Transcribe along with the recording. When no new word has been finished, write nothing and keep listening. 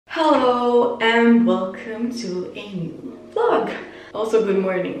Hello and welcome to a new vlog. Also, good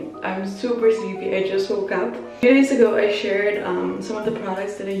morning. I'm super sleepy. I just woke up. A few days ago I shared some of the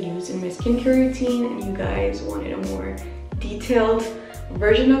products that I use in my skincare routine, and you guys wanted a more detailed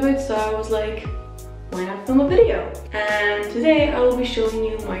version of it, so I was like, why not film a video? And today I will be showing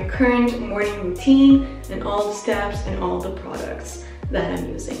you my current morning routine and all the steps and all the products that I'm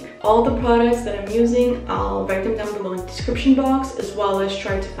using. All the products that I'm using, I'll write them down below in the description box, as well as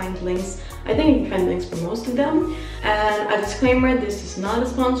try to find links. I think you can find links for most of them. And a disclaimer, this is not a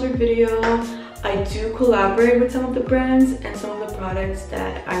sponsored video. I do collaborate with some of the brands, and some of the products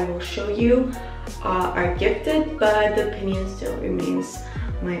that I will show you are gifted, but the opinion still remains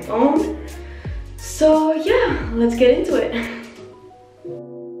my own. So yeah, let's get into it.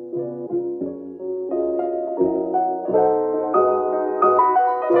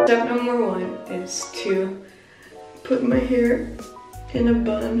 Step number one is to put my hair in a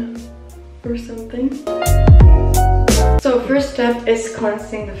bun or something. So first step is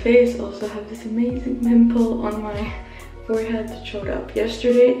cleansing the face. Also have this amazing pimple on my forehead that showed up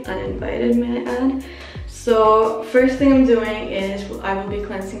yesterday, uninvited, may I add. So first thing I'm doing is I will be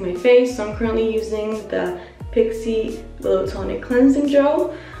cleansing my face. So I'm currently using the Pixi Tonic cleansing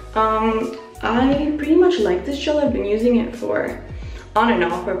gel. I pretty much like this gel. I've been using it for on and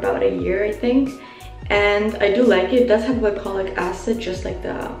off for about a year, I think, and I do like it. It does have glycolic acid just like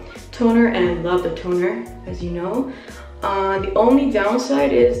the toner, and I love the toner, as you know. The only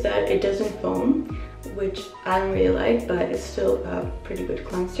downside is that it doesn't foam, which I don't really like, but it's still a pretty good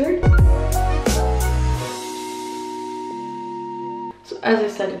cleanser. So as I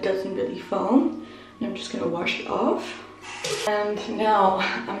said, it doesn't really foam, and I'm just gonna wash it off. And now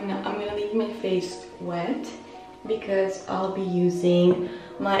I'm gonna leave my face wet because I'll be using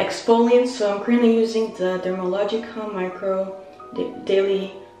my exfoliant. So I'm currently using the Dermalogica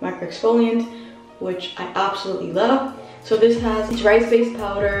Daily Micro Exfoliant, which I absolutely love. So this has rice-based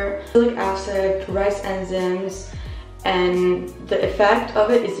powder, salicylic acid, rice enzymes, and the effect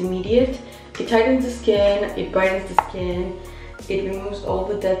of it is immediate. It tightens the skin, it brightens the skin, it removes all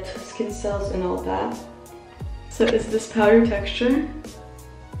the dead skin cells and all that. So it's this powder texture,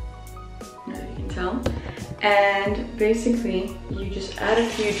 as you can tell. And basically you just add a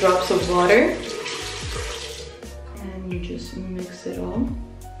few drops of water and you just mix it all.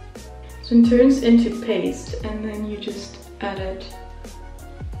 So it turns into paste, and then you just add it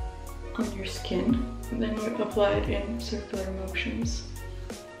on your skin, and then you apply it in circular motions.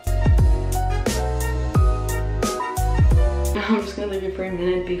 Now I'm just gonna leave it for a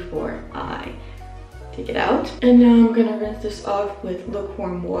minute before I take it out. And now I'm gonna rinse this off with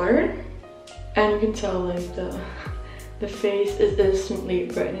lukewarm water. And you can tell like the face is instantly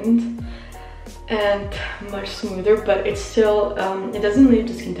brightened and much smoother, but it's still, it doesn't leave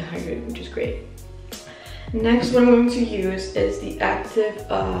the skin dehydrated, which is great. Next, what I'm going to use is the Active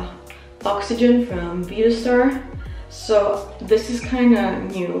Oxygen from Viva. So this is kind of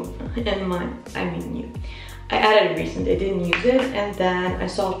new in my, new. I added it recently, I didn't use it, and then I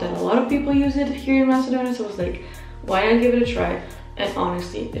saw that a lot of people use it here in Macedonia, so I was like, why not give it a try? And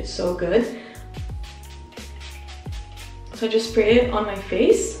honestly, it's so good. So I just spray it on my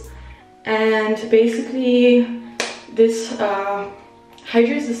face, and basically this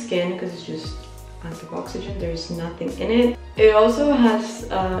hydrates the skin because it's just active oxygen. There's nothing in it. It also has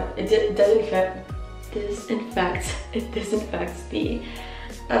it disinfects the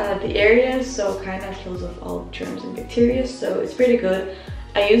area, so kind of kills off all germs and bacteria. So it's pretty good.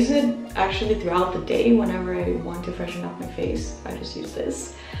 I use it actually throughout the day. Whenever I want to freshen up my face, I just use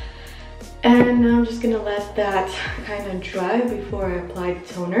this. And now I'm just gonna let that kind of dry before I apply the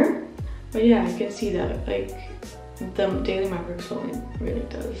toner. But yeah, you can see that like the Daily Micro Exfoliant really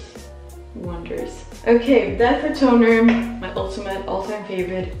does wonders. Okay, that for toner, my ultimate all-time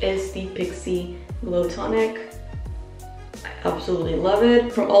favorite is the Pixi Tonic. I absolutely love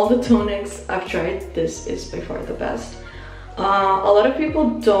it. From all the tonics I've tried, this is by far the best. A lot of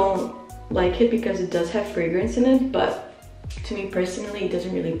people don't like it because it does have fragrance in it, but to me personally, it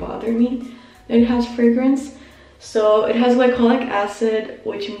doesn't really bother me that it has fragrance. So it has glycolic acid,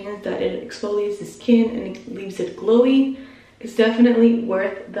 which means that it exfoliates the skin and it leaves it glowy. It's definitely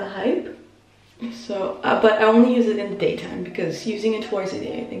worth the hype. So, but I only use it in the daytime because using it twice a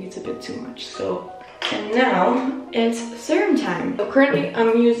day, I think it's a bit too much. So, and now it's serum time. So currently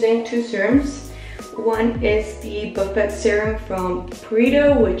I'm using two serums. One is the Bacheff serum from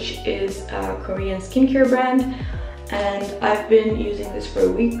PURITO, which is a Korean skincare brand. And I've been using this for a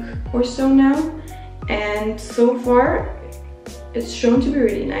week or so now, and so far it's shown to be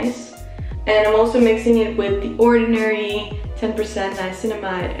really nice. And I'm also mixing it with the Ordinary 10%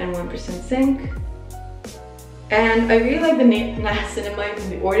 niacinamide and 1% zinc. And I really like the niacinamide from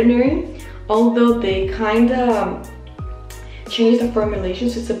The Ordinary, although they kind of changed the formulation,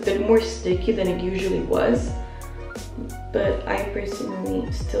 so it's a bit more sticky than it usually was. But I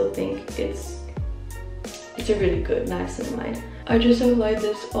personally still think it's a really good niacinamide. I just applied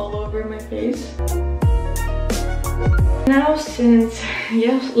this all over my face. Now, since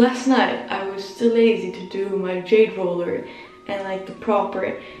last night I was still lazy to do my jade roller and like the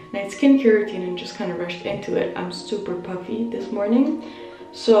proper night skincare routine and just kind of rushed into it, I'm super puffy this morning.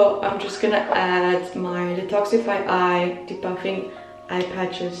 So I'm just gonna add my DetoxifEYE depuffing eye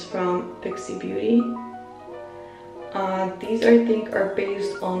patches from Pixi Beauty. These I think are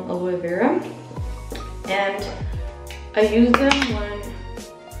based on aloe vera, and I use them when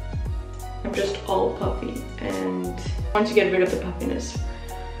I'm just all puffy and I want to get rid of the puffiness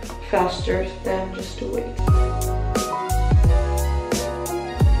faster than just to wait.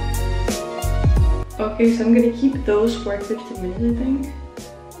 Okay, so I'm gonna keep those for 15 minutes, I think.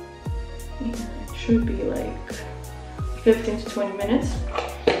 Yeah, it should be like 15 to 20 minutes.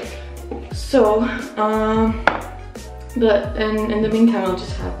 So, but in the meantime, I'll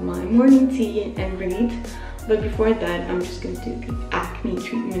just have my morning tea and read. But before that, I'm just gonna do the acne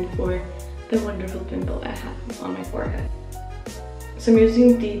treatment for the wonderful pimple I have on my forehead. So I'm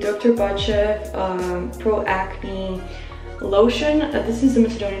using the Dr. Bacheff Pro Acne Lotion. This is the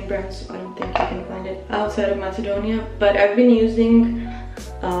Macedonian brand, so I don't think you can find it outside of Macedonia. But I've been using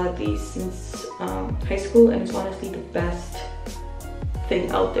these since high school, and it's honestly the best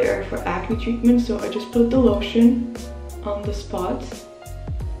thing out there for acne treatment. So I just put the lotion on the spot.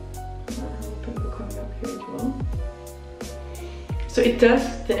 Pimple coming up here as well. So it does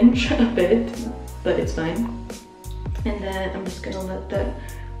tinge a bit, but it's fine. And then I'm just gonna let that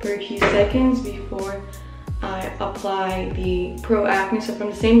for a few seconds before I apply the Pro Acne. So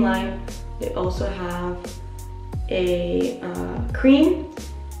from the same line, they also have a cream.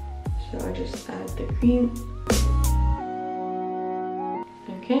 So I just add the cream.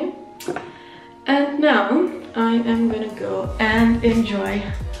 Okay. And now I am gonna go and enjoy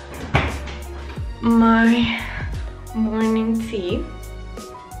my morning tea.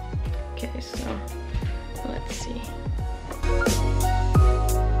 Okay, so let's see.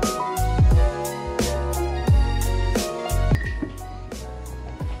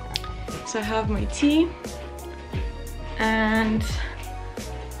 So I have my tea, and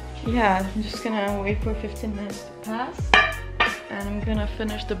yeah, I'm just gonna wait for 15 minutes to pass, and I'm gonna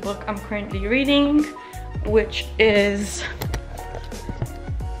finish the book I'm currently reading, which is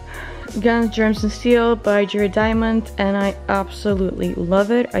Guns, Germs and Steel by Jared Diamond, and I absolutely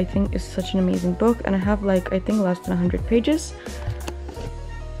love it. I think it's such an amazing book, and I have like, I think, less than 100 pages.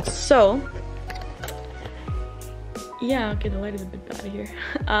 So yeah, okay, the light is a bit bad here.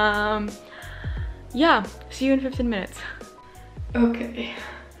 Yeah, see you in 15 minutes. Okay,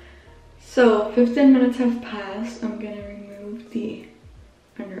 so 15 minutes have passed. I'm gonna remove the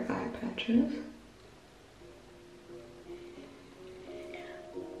under eye patches.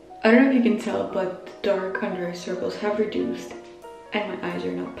 I don't know if you can tell, but the dark under eye circles have reduced and my eyes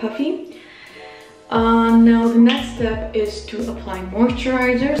are not puffy. Now the next step is to apply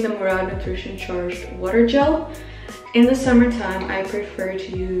moisturizer. The MURAD Nutrition Charged Water Gel. In the summertime, I prefer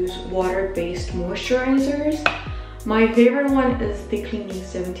to use water-based moisturizers. My favorite one is the Clinique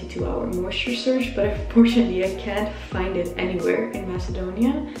 72-Hour Moisture Surge, but unfortunately I can't find it anywhere in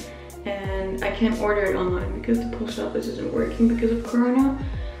Macedonia, and I can't order it online because the post office isn't working because of Corona.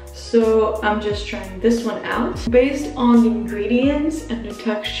 So I'm just trying this one out. Based on the ingredients and the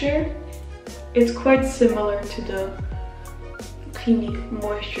texture, it's quite similar to the Clinique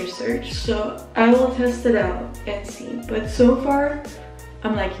Moisture Surge, so I will test it out and see. But so far,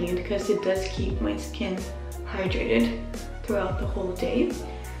 I'm liking it because it does keep my skin hydrated throughout the whole day.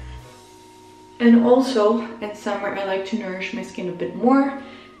 And also, in summer, I like to nourish my skin a bit more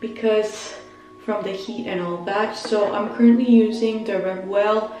because from the heat and all that. So I'm currently using the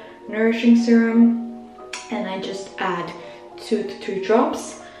Revuelle Nourishing Serum, and I just add 2 to 3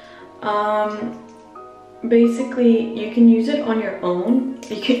 drops. Basically, you can use it on your own.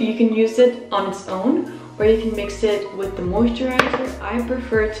 You can use it on its own, or you can mix it with the moisturizer. I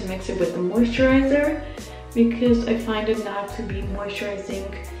prefer to mix it with the moisturizer because I find it not to be moisturizing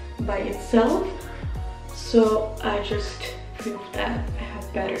by itself. So I just prove that I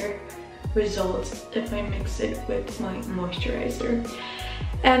have better results if I mix it with my moisturizer.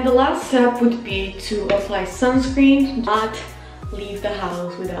 And the last step would be to apply sunscreen. Not leave the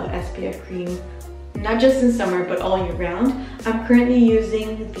house without SPF cream, not just in summer but all year round. I'm currently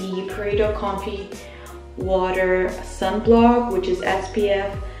using the PURITO Comfy water sunblock, which is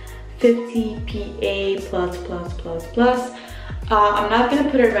SPF 50 PA++++. I'm not gonna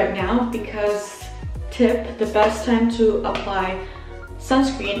put it right now because the best time to apply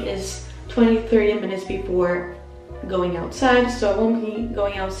sunscreen is 20-30 minutes before going outside. So I won't be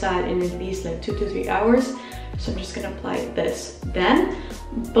going outside in at least like 2 to 3 hours. So I'm just gonna apply this then.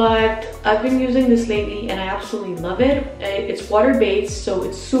 But I've been using this lately and I absolutely love it. It's water-based, so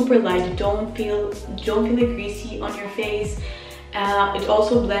it's super light. You don't feel it greasy on your face. It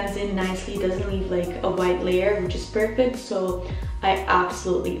also blends in nicely, doesn't leave like a white layer, which is perfect. So I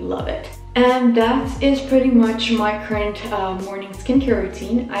absolutely love it. And that is pretty much my current morning skincare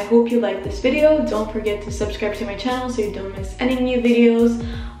routine. I hope you liked this video. Don't forget to subscribe to my channel so you don't miss any new videos.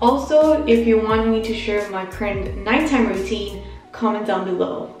 Also, if you want me to share my current nighttime routine, comment down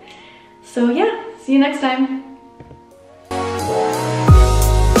below. So yeah, see you next time.